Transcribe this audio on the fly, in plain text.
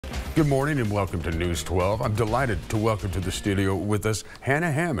Good morning and welcome to News 12. I'm delighted to welcome to the studio with us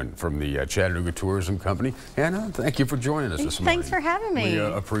Hannah Hammon from the Chattanooga Tourism Company. Hannah, thank you for joining us this morning. Thanks for having me. We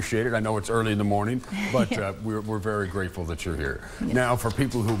appreciate it. I know it's early in the morning, but we're very grateful that you're here. Yes. Now, for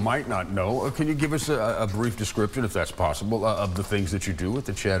people who might not know, can you give us a brief description, if that's possible, of the things that you do with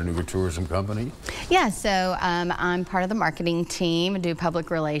the Chattanooga Tourism Company? Yeah, so I'm part of the marketing team. I do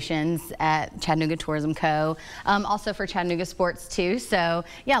public relations at Chattanooga Tourism Co. Also for Chattanooga Sports too. So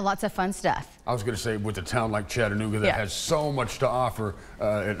yeah, lots of fun stuff. I was going to say, with a town like Chattanooga that has so much to offer,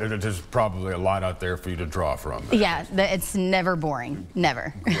 there's probably a lot out there for you to draw from. Yeah, it's never boring,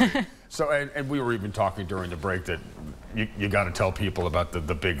 never. So, and we were even talking during the break that you got to tell people about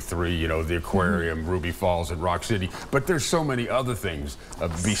the big three, you know, the aquarium, Ruby Falls, and Rock City. But there's so many other things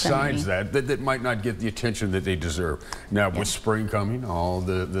besides that might not get the attention that they deserve. Now, with spring coming, all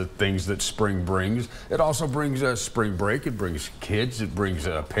the things that spring brings, it also brings spring break. It brings kids. It brings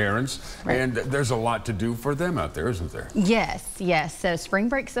parents. Right. And there's a lot to do for them out there, isn't there? Yes, yes. So Spring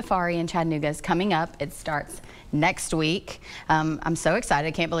Break Safari in Chattanooga is coming up. It starts next week. I'm so excited.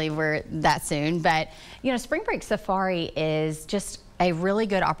 I can't believe we're that soon. But, you know, Spring Break Safari is just a really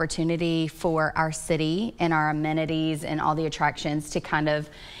good opportunity for our city and our amenities and all the attractions to kind of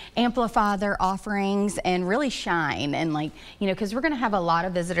amplify their offerings and really shine. And, like, you know, because we're going to have a lot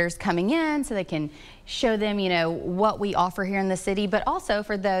of visitors coming in, so they can show them, you know, what we offer here in the city, but also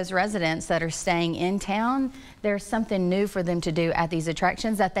for those residents that are staying in town, there's something new for them to do at these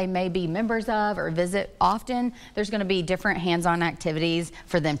attractions that they may be members of or visit often. There's going to be different hands-on activities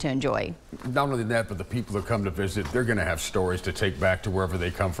for them to enjoy. Not only that, but the people who come to visit, they're going to have stories to take back to wherever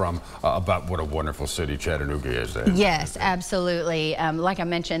they come from about what a wonderful city Chattanooga is. Yes, absolutely. Like I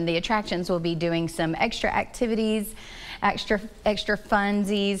mentioned, the attractions will be doing some extra activities, extra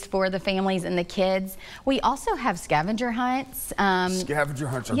funsies for the families and the kids. We also have scavenger hunts. Scavenger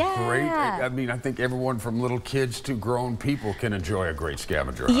hunts are great. I mean, I think everyone from little kids to grown people can enjoy a great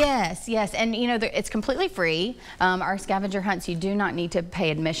scavenger hunt. Yes, yes, and you know, it's completely free. Our scavenger hunts, you do not need to pay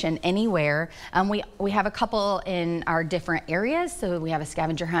admission anywhere. We have a couple in our different areas. So we have a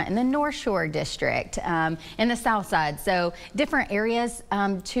scavenger hunt in the North Shore District, in the South Side. So different areas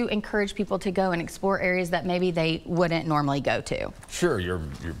to encourage people to go and explore areas that maybe they wouldn't normally go to. Sure, you're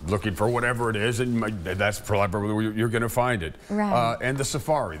looking for whatever it is, and that's probably where you're going to find it. Right. And the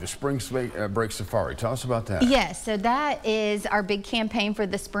safari, the Spring Break Safari. Tell us about that. Yes, so that is our big campaign for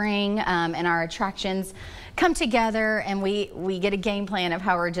the spring, and our attractions come together, and we get a game plan of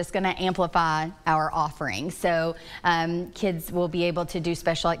how we're just going to amplify our offerings. So kids will be able to do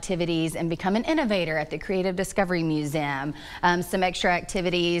special activities and become an innovator at the Creative Discovery Museum. Some extra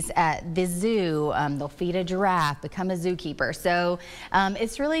activities at the zoo. They'll feed a giraffe, become a zookeeper. So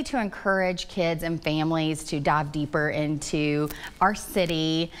it's really to encourage kids and families to dive deeper into our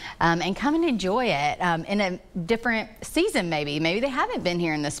city and come and enjoy it in a different season. Maybe they haven't been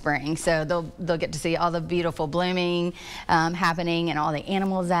here in the spring, so they'll get to see all the beautiful blooming happening and all the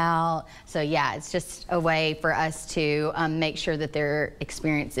animals out. So yeah, it's just a way for us to make sure that their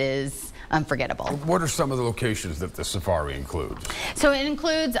experience is unforgettable. What are some of the locations that the safari includes? So it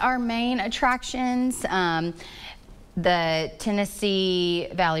includes our main attractions, the Tennessee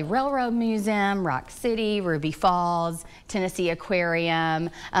Valley Railroad Museum, Rock City, Ruby Falls, Tennessee Aquarium,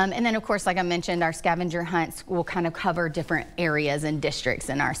 and then of course, like I mentioned, our scavenger hunts will kind of cover different areas and districts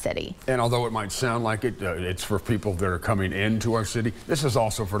in our city. And although it might sound like it's for people that are coming into our city, this is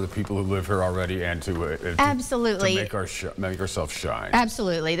also for the people who live here already, and to absolutely to make ourselves shine.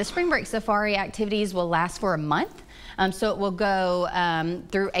 Absolutely. The Spring Break Safari activities will last for a month. So it will go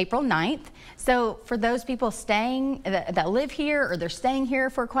through April 9th. So for those people staying that live here, or they're staying here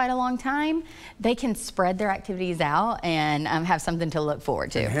for quite a long time, they can spread their activities out and have something to look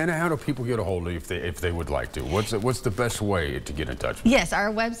forward to. And Hannah, how do people get a hold of you if they would like to? What's the best way to get in touch with you? Yes,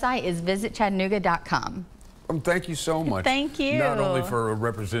 our website is visitchattanooga.com. Thank you so much. Thank you. Not only for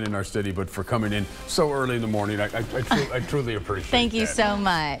representing our city, but for coming in so early in the morning. I truly appreciate it. Thank you so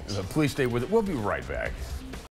much. Please stay with it. We'll be right back.